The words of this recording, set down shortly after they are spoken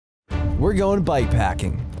We're going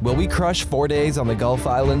bikepacking. Will we crush 4 days on the Gulf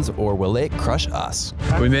Islands, or will it crush us?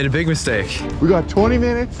 We made a big mistake. We got 20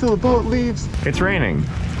 minutes till the boat leaves. It's raining.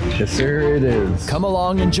 Yes, sir, it is. Come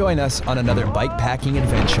along and join us on another bikepacking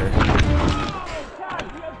adventure.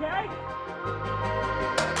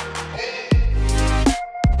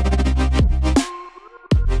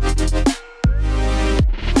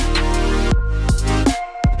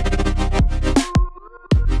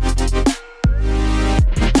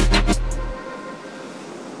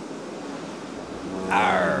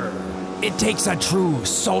 It takes a true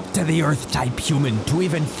salt-to-the-earth type human to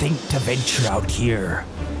even think to venture out here.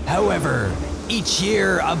 However, each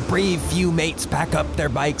year a brave few mates pack up their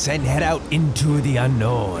bikes and head out into the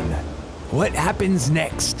unknown. What happens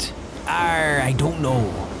next? I don't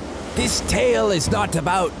know. This tale is not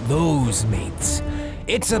about those mates.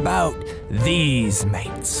 It's about these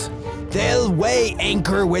mates. They'll weigh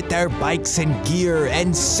anchor with their bikes and gear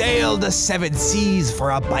and sail the 7 seas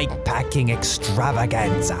for a bikepacking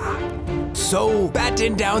extravaganza. So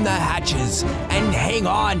batten down the hatches and hang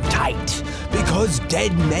on tight, because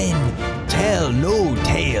dead men tell no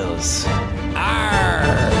tales.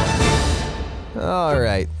 Arr! All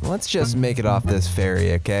right, let's just make it off this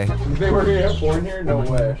ferry, okay? You think we're gonna have porn here? No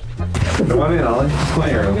way. Come on in, Ollie. Just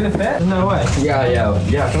play Are we gonna fit? No way. Yeah, come on.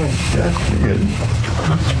 Yeah, you're good.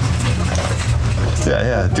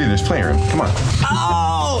 Yeah, dude, there's playing room. Come on.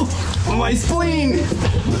 Oh! My spleen!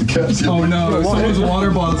 Oh no, someone's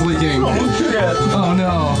water bottle's leaking. Oh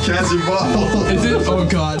no. Catch your bottle. Is it? Oh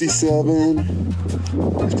god. 57,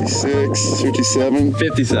 56, 57.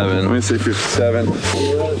 57. I'm gonna say 57.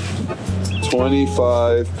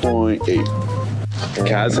 25.8.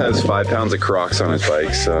 Kaz has 5 pounds of Crocs on his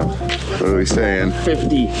bike, so What are we saying?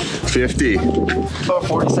 50. 50. Oh,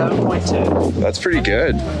 47.2. that's pretty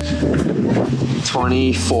good.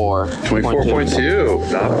 24.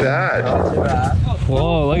 24.2. Not bad.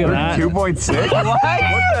 Whoa, look at that. 2.6? What the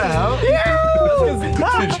hell?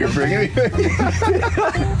 Yeah! Did you bring anything?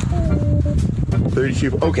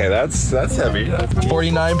 32. Okay, that's heavy.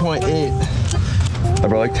 49.8. I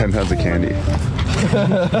brought like 10 pounds of candy.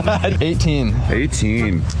 18.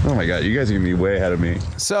 18. Oh my god, you guys are gonna be way ahead of me.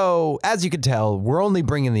 So, as you can tell, we're only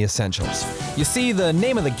bringing the essentials. You see, the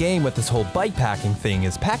name of the game with this whole bikepacking thing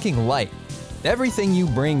is packing light. Everything you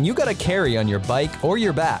bring, you gotta carry on your bike or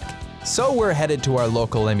your back. So we're headed to our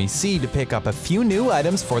local MEC to pick up a few new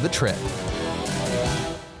items for the trip.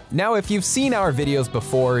 Now, if you've seen our videos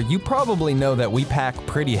before, you probably know that we pack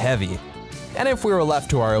pretty heavy. And if we were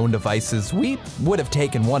left to our own devices, we would have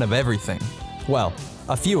taken one of everything. Well,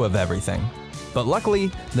 a few of everything. But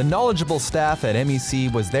luckily, the knowledgeable staff at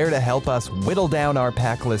MEC was there to help us whittle down our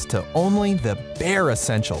pack list to only the bare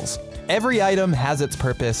essentials. Every item has its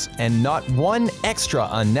purpose, and not one extra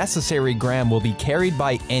unnecessary gram will be carried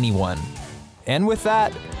by anyone. And with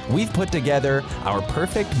that, we've put together our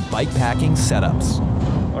perfect bikepacking setups.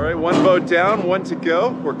 All right, one boat down, one to go.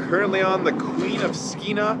 We're currently on the Queen of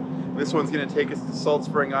Skeena. This one's gonna take us to Salt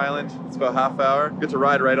Spring Island. It's about half hour. Get to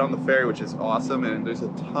ride right on the ferry, which is awesome. And there's a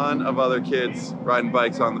ton of other kids riding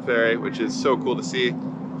bikes on the ferry, which is so cool to see.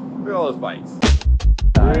 Look at all those bikes.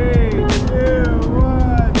 3, 2, 1.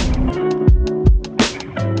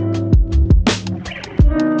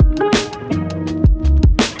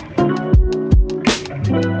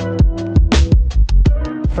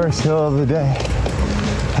 First hill of the day.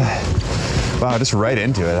 Wow, just right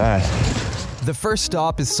into it, huh? The first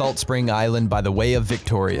stop is Salt Spring Island by the way of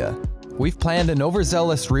Victoria. We've planned an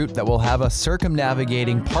overzealous route that will have us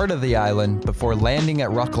circumnavigating part of the island before landing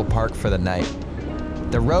at Ruckle Park for the night.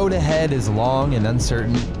 The road ahead is long and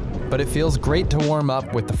uncertain, but it feels great to warm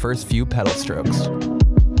up with the first few pedal strokes.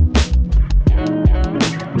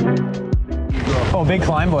 Oh, big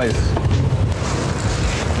climb, boys.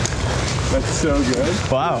 That's so good.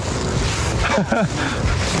 Wow.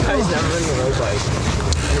 I've never ridden a road bike in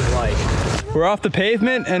his life. We're off the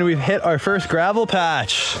pavement and we've hit our first gravel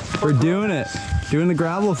patch. We're doing it. Doing the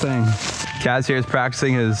gravel thing. Kaz here is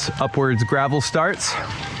practicing his upwards gravel starts.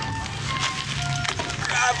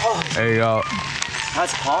 Gravel. There you go.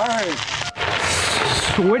 That's hard.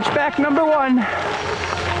 Switchback number 1.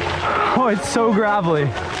 Oh, it's so gravelly.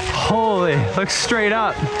 Holy, looks straight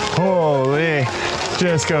up. Holy,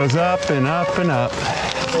 just goes up and up and up.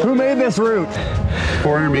 Who made this route?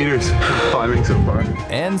 400 meters climbing so far.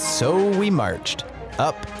 And so we marched,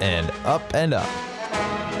 up and up and up.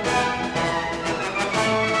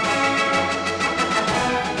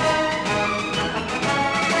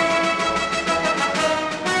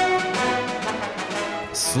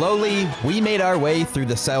 Slowly, we made our way through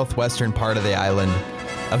the southwestern part of the island,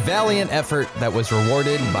 a valiant effort that was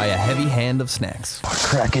rewarded by a heavy hand of snacks.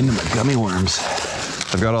 crack into my gummy worms.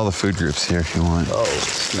 I've got all the food groups here if you want. Oh,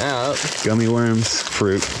 snap. Gummy worms,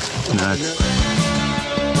 fruit, nuts.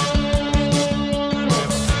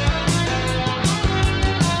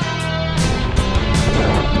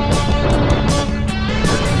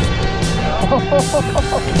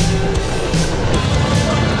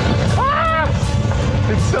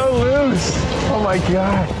 It's so loose. Oh my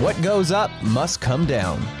God. What goes up must come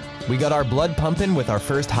down. We got our blood pumping with our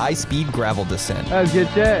first high-speed gravel descent. That was good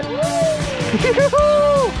shit.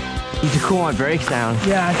 You should cool my brakes down.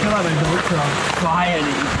 Yeah, I feel like my brakes are on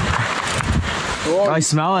fire. I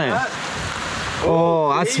smell it.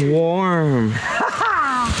 Oh, that's warm.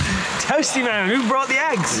 Toasty man, who brought the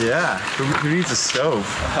eggs? Yeah, who needs a stove?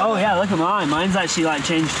 Oh yeah, look at mine. Mine's actually like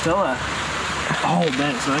changed filler. Oh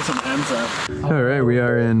man, it's nice on the Hamza. All right, we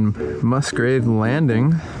are in Musgrave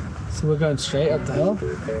Landing. So we're going straight up the hill?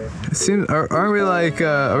 It seems, aren't we like,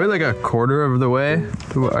 are we like a quarter of the way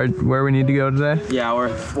to where we need to go today? Yeah, we're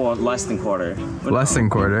less than quarter. Less than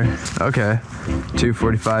quarter. Okay.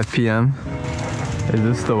 2:45 p.m. Is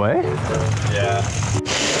this the way? Yeah.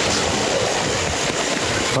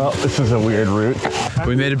 Well, this is a weird route.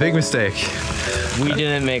 We made a big mistake. We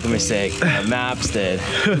didn't make a mistake. Maps did.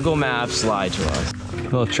 Google Maps lied to us.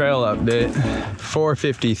 Little trail update.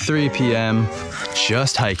 4:53 p.m.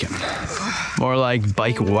 Just hiking. More like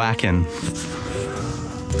bike whacking.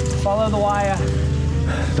 Follow the wire.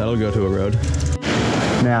 That'll go to a road.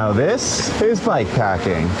 Now this is bike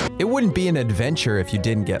packing. It wouldn't be an adventure if you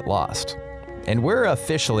didn't get lost. And we're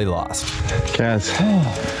officially lost. Kaz,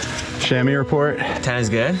 chamois report. 10 is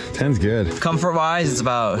good. 10's good. Comfort wise, it's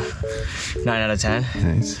about 9 out of 10.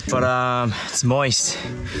 Nice. But it's moist.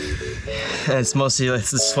 And it's mostly like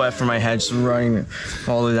the sweat from my head just running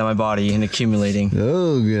all the way down my body and accumulating.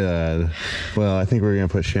 Oh God. Well, I think we're gonna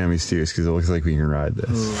put chamois steers because it looks like we can ride this.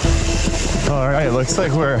 Ooh. All right, looks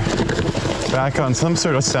like we're back on some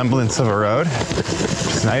sort of semblance of a road.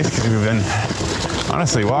 It's nice because we've been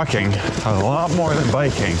honestly walking a lot more than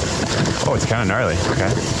biking. Oh, it's kind of gnarly.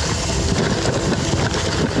 Okay.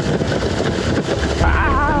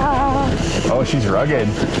 Ah! Oh, she's rugged.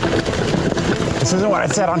 This isn't what I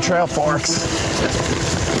said on Trail Forks.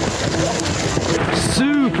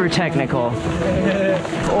 Super technical.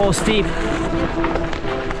 Oh, steep.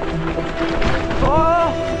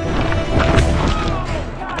 Oh!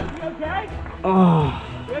 You okay? Oh.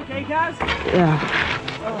 You okay, Kaz? Yeah.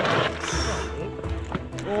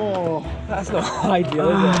 Oh, that's not ideal,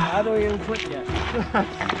 is it? How do we even quit yet?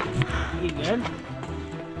 You good?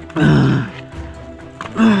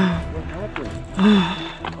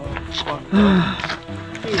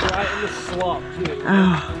 He's right in the slop, too.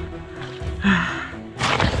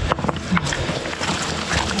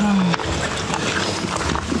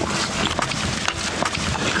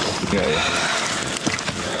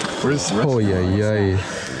 Where's the rest? Oh yeah, yeah.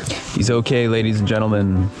 He's okay, ladies and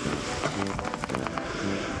gentlemen.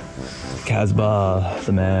 Casbah,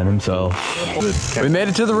 the man himself. We made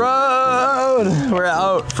it to the road! We're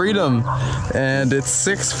out, freedom. And it's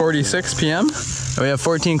 6:46 p.m. and we have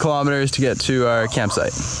 14 kilometers to get to our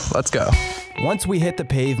campsite. Let's go. Once we hit the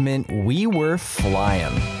pavement, we were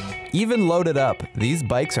flying. Even loaded up, these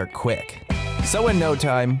bikes are quick. So in no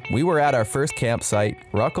time, we were at our first campsite,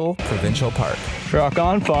 Ruckle Provincial Park. Rock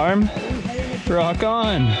on, farm. Rock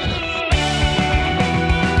on.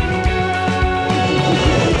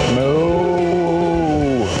 No!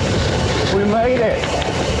 We made it!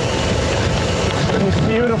 It's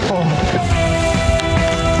beautiful.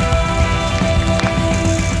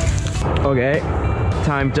 Okay,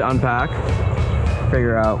 time to unpack.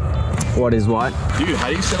 Figure out what is what. Dude, how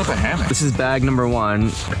do you set up a hammock? This is bag number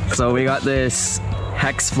 1. So we got this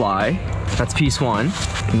hex fly. That's piece 1.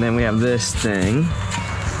 And then we have this thing.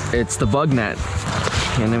 It's the bug net.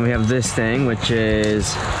 And then we have this thing, which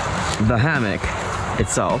is the hammock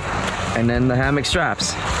itself. And then the hammock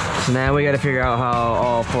straps. So now we gotta figure out how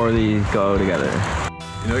all 4 of these go together.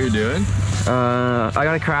 You know what you're doing? I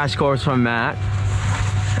got a crash course from Matt.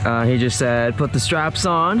 He just said, put the straps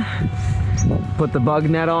on, put the bug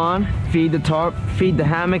net on, feed the tarp, feed the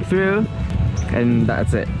hammock through, and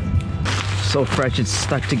that's it. So fresh, it's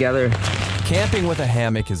stuck together. Camping with a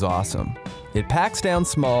hammock is awesome. It packs down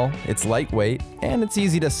small, it's lightweight, and it's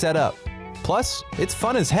easy to set up. Plus, it's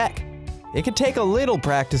fun as heck. It can take a little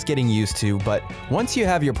practice getting used to, but once you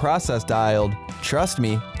have your process dialed, trust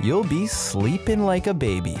me, you'll be sleeping like a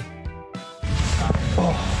baby.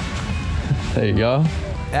 There you go.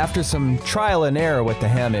 After some trial and error with the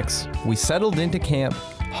hammocks, we settled into camp,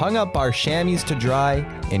 hung up our chamois to dry,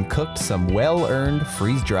 and cooked some well-earned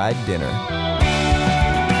freeze-dried dinner.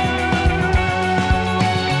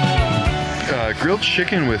 grilled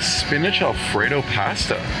chicken with spinach Alfredo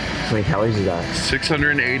pasta. How many calories is that?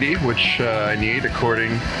 680, which I need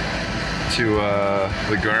according to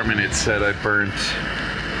the Garmin. It said I burnt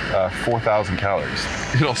 4,000 calories.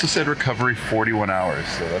 It also said recovery 41 hours,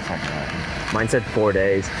 so that's not bad. Mine said 4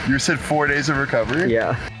 days. You said 4 days of recovery?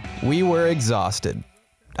 Yeah. We were exhausted.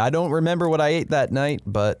 I don't remember what I ate that night,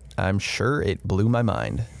 but I'm sure it blew my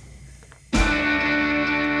mind.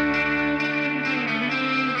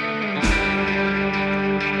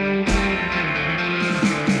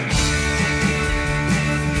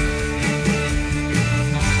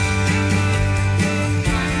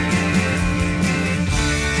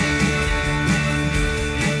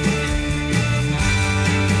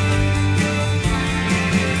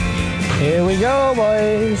 Here we go,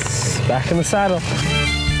 boys. Back in the saddle.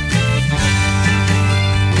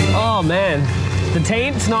 Oh man, the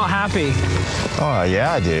taint's not happy. Oh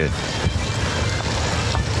yeah, dude.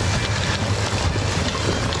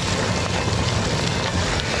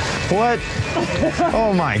 What?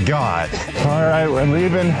 Oh my God. All right, we're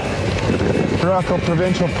leaving Morocco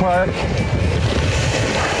Provincial Park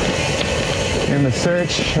in the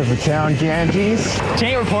search of the town Ganges.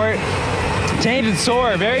 Taint report. Taint is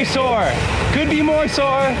sore, very sore. Could be more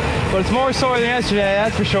sore, but it's more sore than yesterday,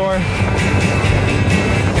 that's for sure.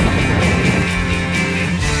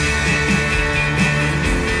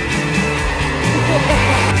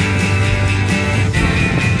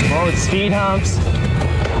 Oh, it's speed humps.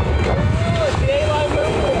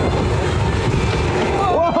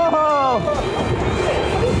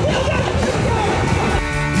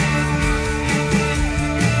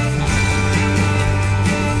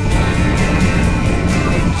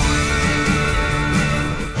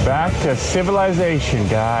 Back to civilization,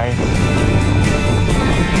 guys.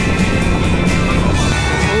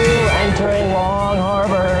 Ooh, entering Long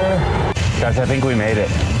Harbor. Guys, I think we made it.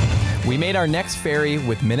 We made our next ferry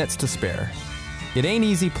with minutes to spare. It ain't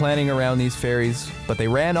easy planning around these ferries, but they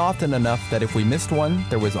ran often enough that if we missed one,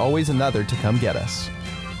 there was always another to come get us.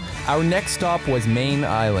 Our next stop was Main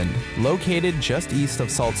Island, located just east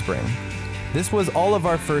of Salt Spring. This was all of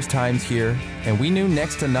our first times here, and we knew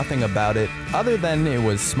next to nothing about it other than it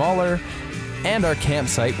was smaller and our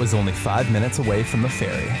campsite was only 5 minutes away from the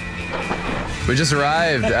ferry. We just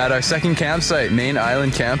arrived at our second campsite, Main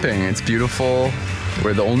Island Camping. It's beautiful.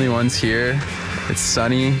 We're the only ones here. It's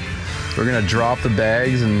sunny. We're gonna drop the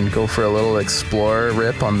bags and go for a little explorer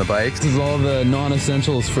rip on the bike. This is all the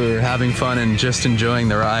non-essentials for having fun and just enjoying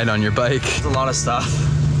the ride on your bike. It's a lot of stuff.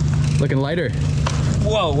 Looking lighter.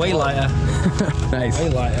 Whoa, way lighter. Nice. Way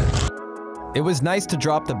lighter. It was nice to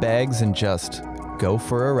drop the bags and just go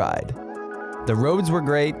for a ride. The roads were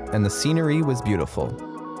great and the scenery was beautiful.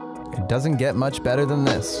 It doesn't get much better than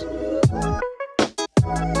this.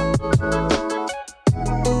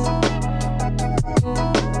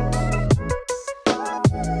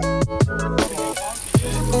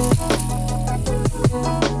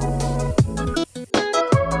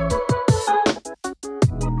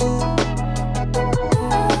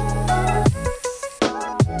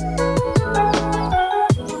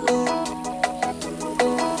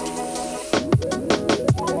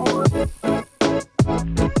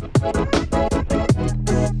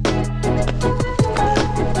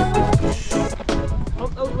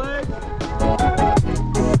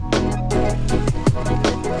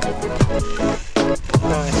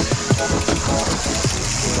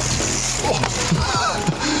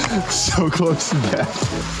 So close to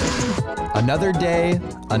death. Another day,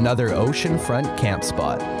 another oceanfront camp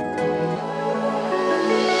spot.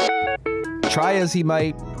 Try as he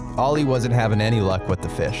might, Ollie wasn't having any luck with the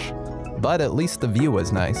fish. But at least the view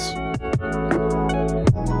was nice.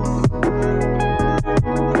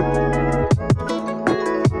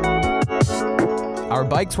 Our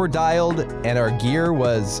bikes were dialed and our gear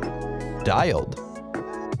was dialed.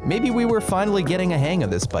 Maybe we were finally getting a hang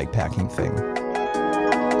of this bikepacking thing.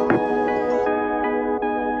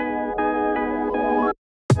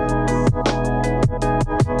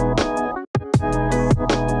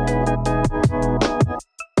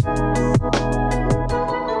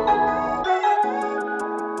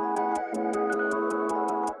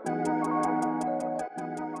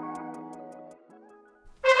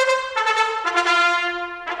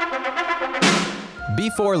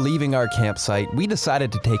 Before leaving our campsite, we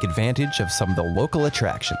decided to take advantage of some of the local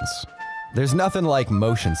attractions. There's nothing like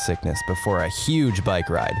motion sickness before a huge bike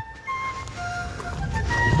ride.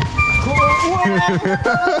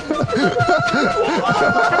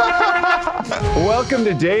 Welcome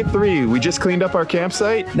to day 3. We just cleaned up our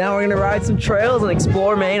campsite. Now we're gonna ride some trails and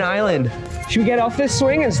explore Main Island. Should we get off this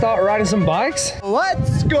swing and start riding some bikes?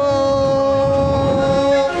 Let's go!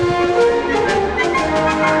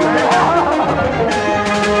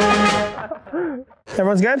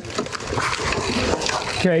 Everyone's good?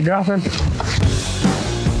 Okay, dropping.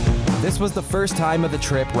 This was the first time of the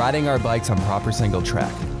trip riding our bikes on proper single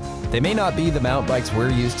track. They may not be the mountain bikes we're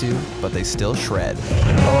used to, but they still shred.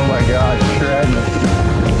 Oh my God, shred.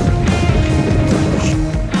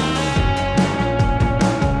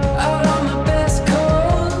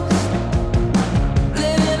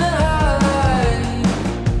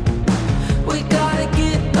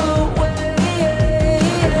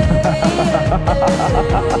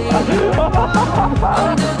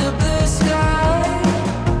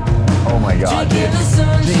 Oh my God, dude.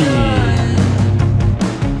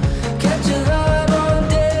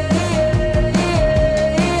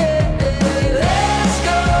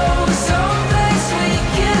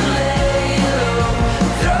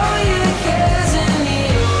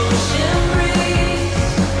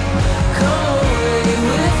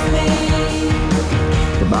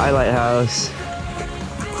 Goodbye, Lighthouse.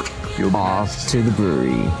 You're off to the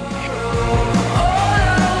brewery.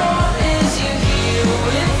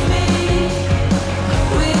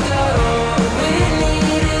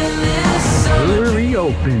 Brewery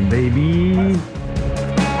open, baby.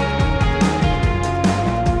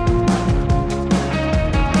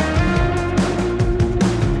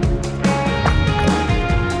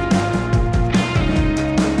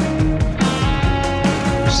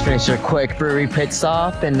 Just finished a quick brewery pit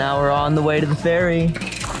stop, and now we're on the way to the ferry.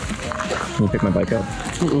 Can you pick my bike up?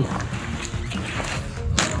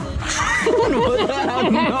 What the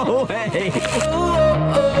hell? No way! Let's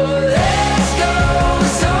go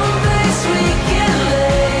someplace we can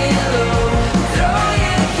lay low. Throw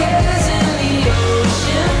your cares in the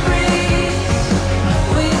ocean breeze.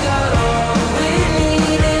 We got all we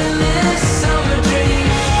need in this summer dream.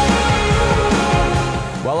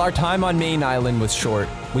 While our time on Main Island was short,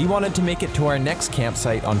 we wanted to make it to our next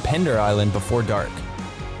campsite on Pender Island before dark.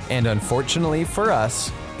 And unfortunately for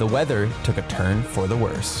us, the weather took a turn for the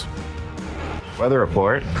worse. Weather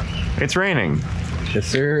report. It's raining. Yes,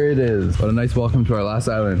 sir, it is. What a nice welcome to our last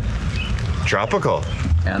island. Tropical.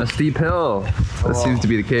 And a steep hill. That seems to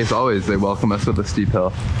be the case always. They welcome us with a steep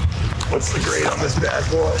hill. What's the grade on this bad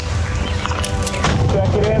boy?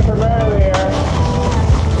 Check it in from earlier.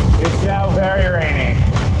 It's now very rainy.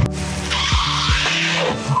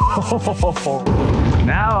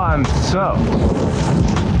 Now I'm soaked.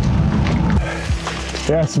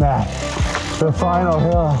 Yes, Matt. The final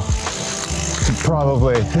hill.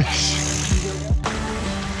 Probably.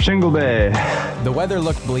 Shingle Bay. The weather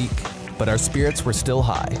looked bleak, but our spirits were still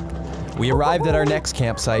high. We arrived at our next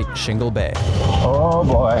campsite, Shingle Bay. Oh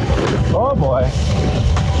boy. Oh boy.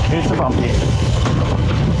 Here's the bumpy.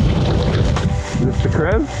 Is this the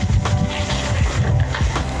crib?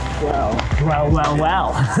 Well.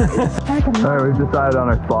 Alright, we've decided on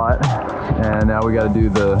our spot, and now we gotta do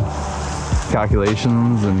the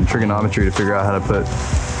calculations and trigonometry to figure out how to put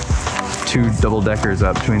 2 double-deckers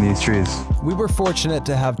up between these trees. We were fortunate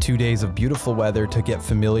to have 2 days of beautiful weather to get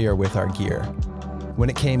familiar with our gear. When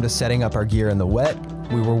it came to setting up our gear in the wet,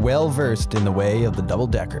 we were well versed in the way of the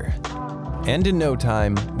double-decker. And in no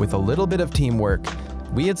time, with a little bit of teamwork,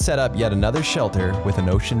 we had set up yet another shelter with an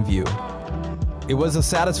ocean view. It was a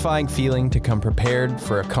satisfying feeling to come prepared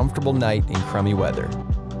for a comfortable night in crummy weather.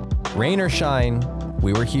 Rain or shine,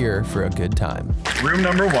 we were here for a good time. Room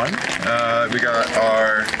number 1, we got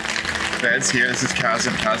our beds here. This is Kaz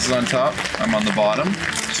and Kaz is on top. I'm on the bottom.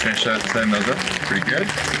 Just finished setting those up. Pretty good.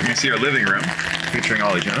 You can see our living room featuring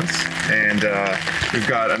Ollie Jones. And we've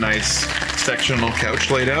got a nice sectional couch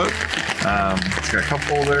laid out. It's got cup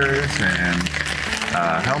holders and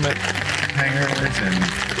helmet hangers and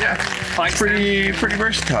yeah, pretty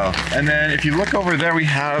versatile. And then if you look over there, we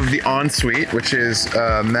have the ensuite, which is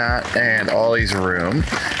Matt and Ollie's room,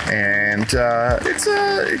 and it's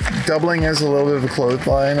doubling as a little bit of a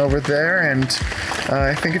clothesline over there, and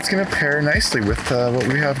I think it's gonna pair nicely with what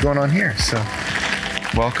we have going on here. So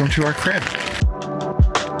welcome to our crib.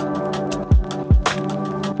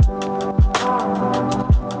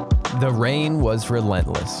 The rain was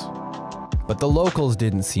relentless, but the locals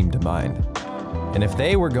didn't seem to mind. And if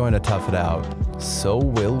they were going to tough it out, so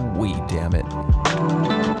will we, damn it.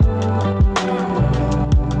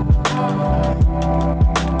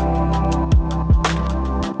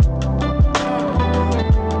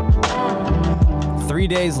 Three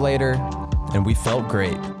days later, and we felt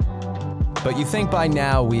great. But you think by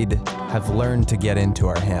now we'd have learned to get into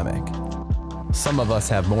our hammock. Some of us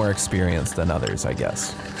have more experience than others, I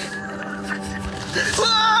guess.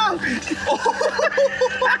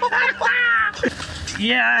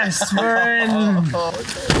 Yes, we're in.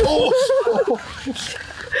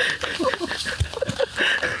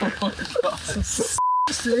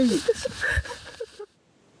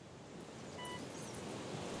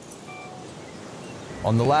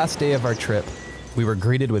 On the last day of our trip, we were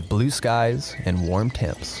greeted with blue skies and warm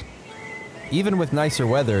temps. Even with nicer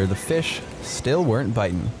weather, the fish still weren't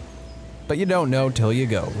biting. But you don't know till you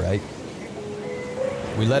go, right?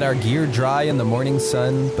 We let our gear dry in the morning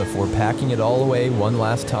sun before packing it all away one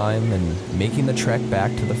last time and making the trek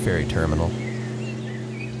back to the ferry terminal.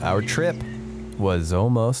 Our trip was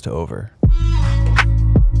almost over.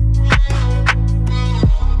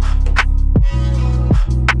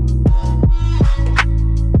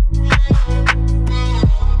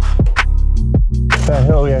 That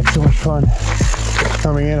hill we had so much fun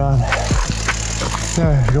coming in on.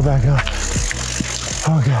 Now go back up.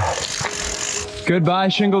 Oh God. Goodbye,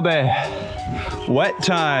 Shingle Bay. Wet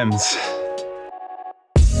times.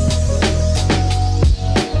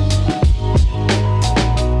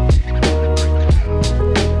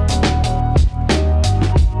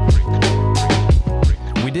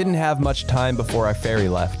 We didn't have much time before our ferry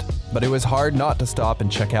left, but it was hard not to stop and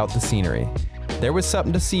check out the scenery. There was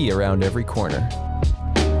something to see around every corner.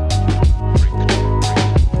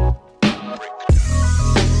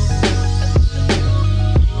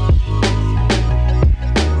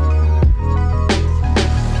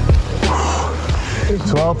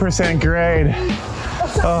 %12 grade.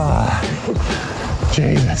 Oh,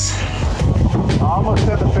 Jesus. Almost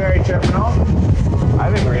at the ferry terminal. I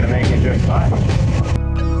think we're gonna make it just fine.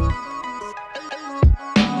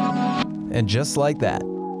 And just like that,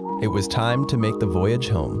 it was time to make the voyage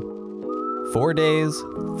home. 4 days,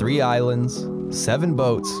 3 islands, 7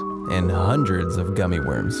 boats, and hundreds of gummy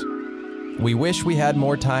worms. We wish we had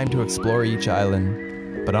more time to explore each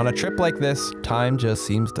island, but on a trip like this, time just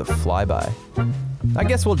seems to fly by. I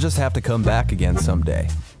guess we'll just have to come back again someday.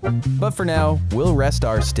 But for now, we'll rest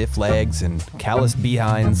our stiff legs and calloused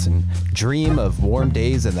behinds and dream of warm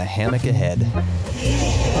days in the hammock ahead.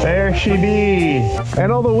 There she be.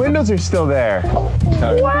 And all the windows are still there.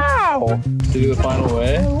 Wow. To do the final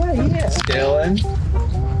way. Yeah. Scale in.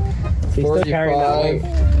 45.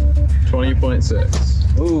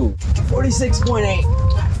 20.6. Ooh. 46.8.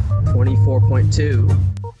 24.2.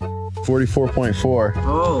 44.4.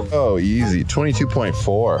 Oh. Oh, easy.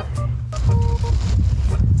 22.4.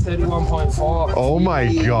 31.4. Oh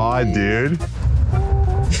my God, dude.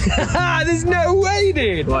 There's no way,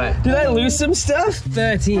 dude. What? Did I lose some stuff?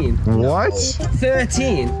 13. What?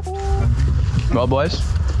 13. Well, boys,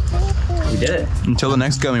 We did it. until the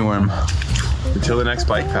next gummy worm. Until the next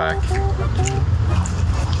bike pack.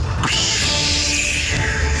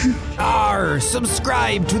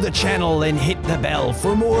 Subscribe to the channel and hit the bell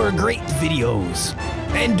for more great videos.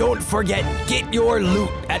 And don't forget, get your loot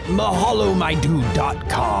at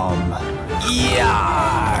mahalomydude.com.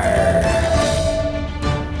 Yarr!